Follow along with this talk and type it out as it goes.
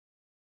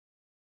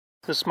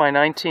This is my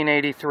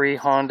 1983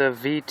 Honda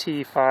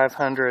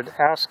VT500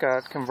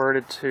 Ascot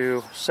converted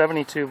to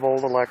 72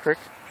 volt electric.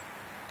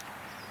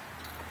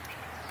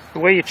 The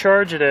way you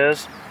charge it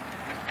is,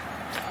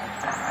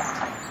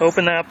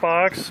 open that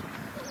box,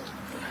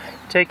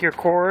 take your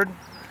cord,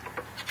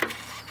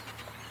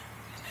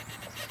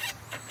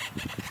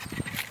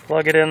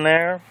 plug it in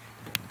there,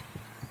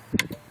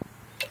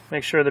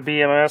 make sure the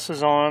BMS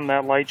is on,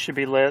 that light should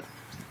be lit,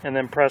 and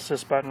then press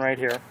this button right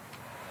here.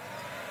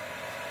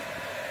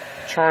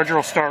 Charger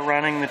will start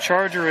running. The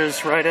charger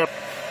is right up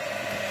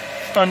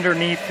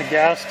underneath the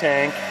gas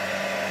tank.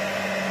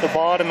 The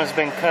bottom has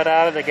been cut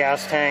out of the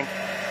gas tank,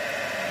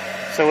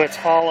 so it's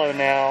hollow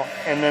now,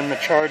 and then the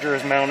charger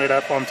is mounted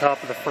up on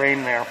top of the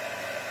frame there.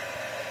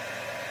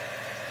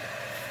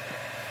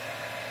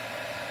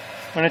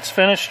 When it's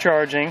finished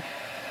charging,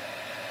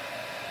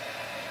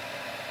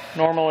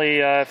 normally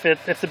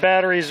if the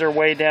batteries are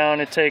way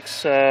down, it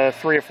takes 3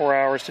 or 4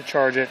 hours to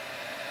charge it.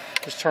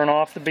 Just turn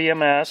off the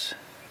BMS.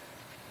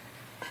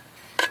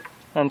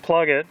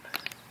 Unplug it.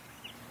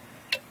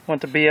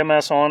 Want the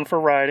BMS on for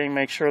riding,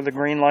 make sure the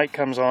green light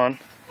comes on.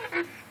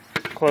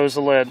 Close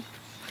the lid.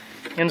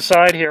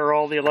 Inside here are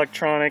all the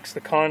electronics,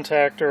 the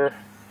contactor,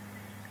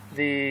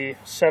 the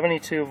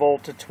 72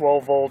 volt to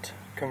 12 volt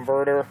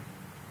converter.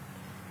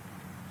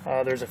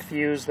 There's a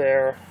fuse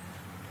there,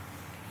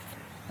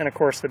 and of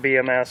course the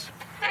BMS.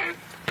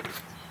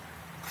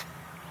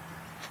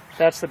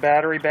 That's the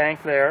battery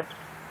bank there.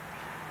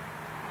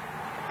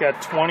 Got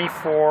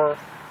 24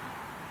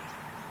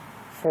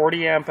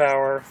 40 amp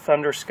hour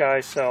Thunder Sky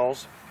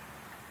cells.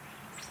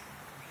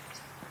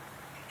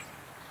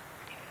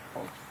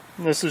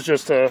 This is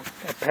just a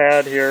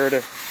pad here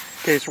in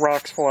case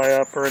rocks fly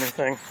up or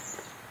anything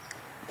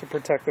to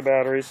protect the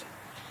batteries.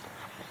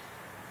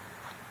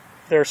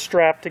 They're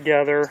strapped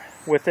together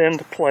with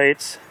end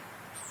plates.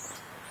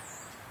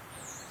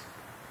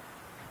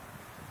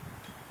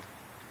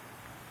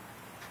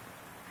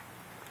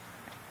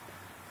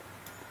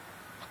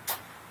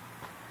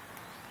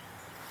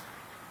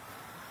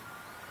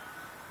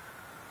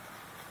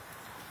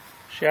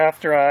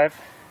 Shaft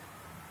drive,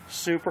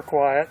 super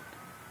quiet.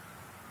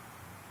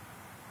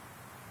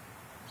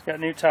 It's got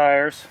new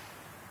tires.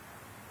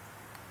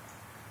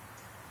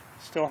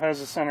 Still has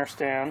a center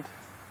stand,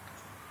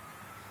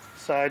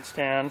 side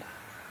stand,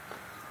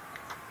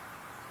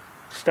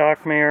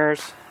 stock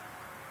mirrors.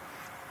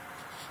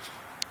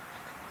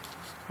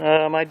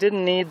 I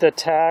didn't need the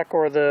tach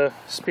or the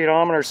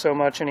speedometer so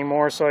much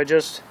anymore, so I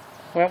just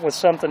went with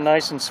something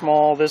nice and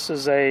small. This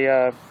is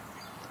a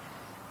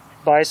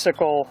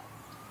bicycle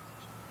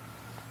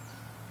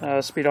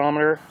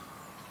speedometer.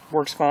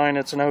 Works fine.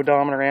 It's an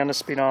odometer and a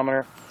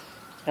speedometer,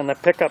 and the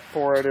pickup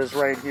for it is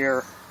right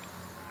here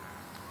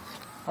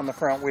on the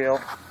front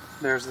wheel.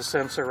 There's the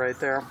sensor right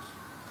there.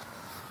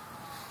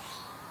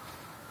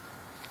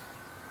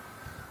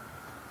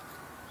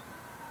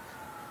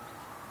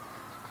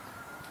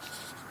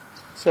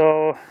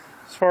 So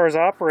as far as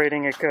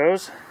operating it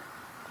goes,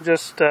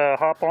 just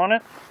hop on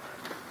it.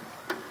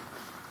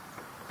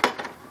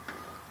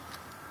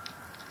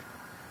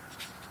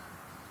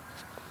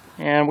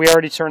 And we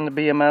already turned the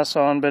BMS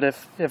on, but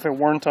if it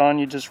weren't on,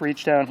 you just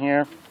reach down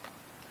here,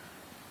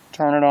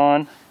 turn it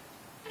on,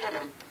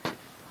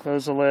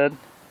 close the lid,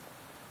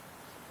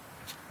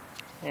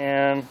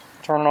 and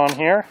turn it on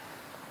here.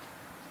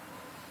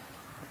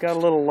 I've got a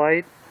little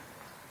light,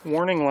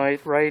 warning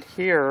light right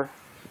here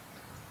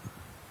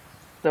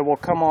that will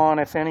come on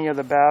if any of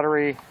the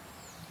battery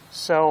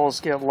cells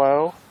get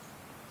low,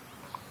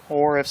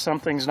 or if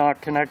something's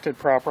not connected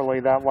properly,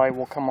 that light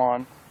will come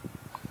on.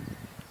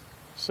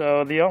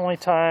 So the only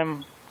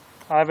time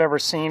I've ever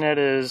seen it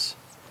is,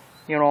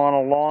 on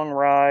a long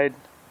ride,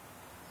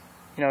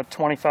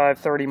 25,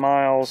 30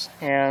 miles,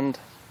 and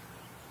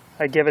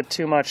I give it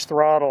too much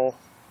throttle,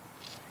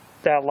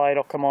 that light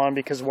will come on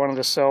because one of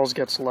the cells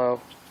gets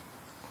low.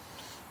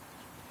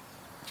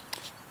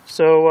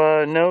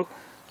 So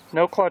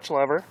no clutch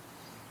lever,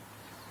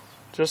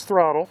 just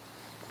throttle.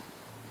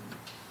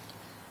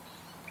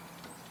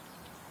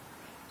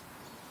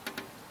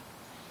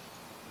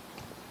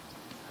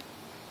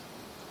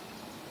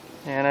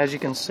 And as you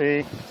can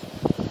see,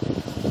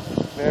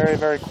 very,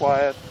 very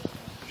quiet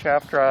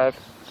shaft drive.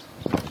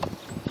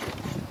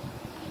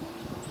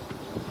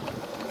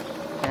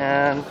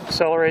 And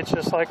accelerates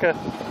just like a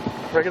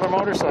regular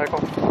motorcycle.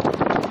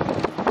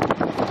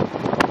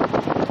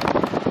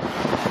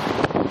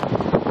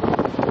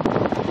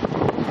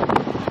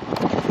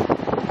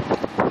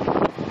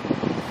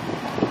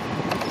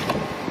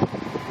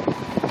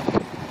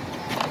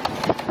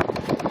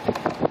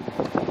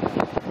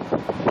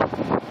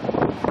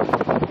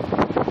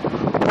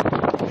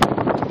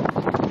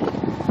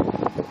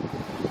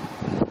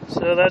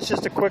 So that's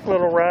just a quick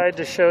little ride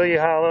to show you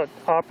how it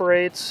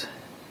operates.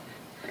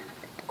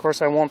 Of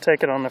course, I won't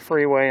take it on the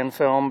freeway and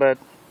film, but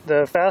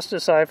the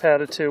fastest I've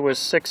had it to was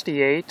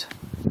 68,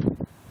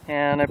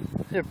 and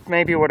it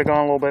maybe would have gone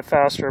a little bit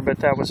faster, but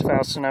that was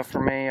fast enough for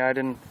me. I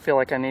didn't feel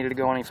like I needed to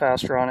go any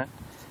faster on it.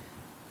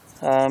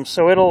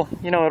 So it'll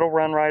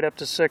run right up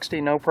to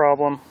 60, no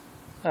problem.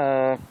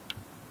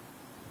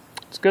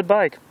 It's a good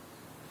bike.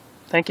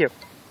 Thank you.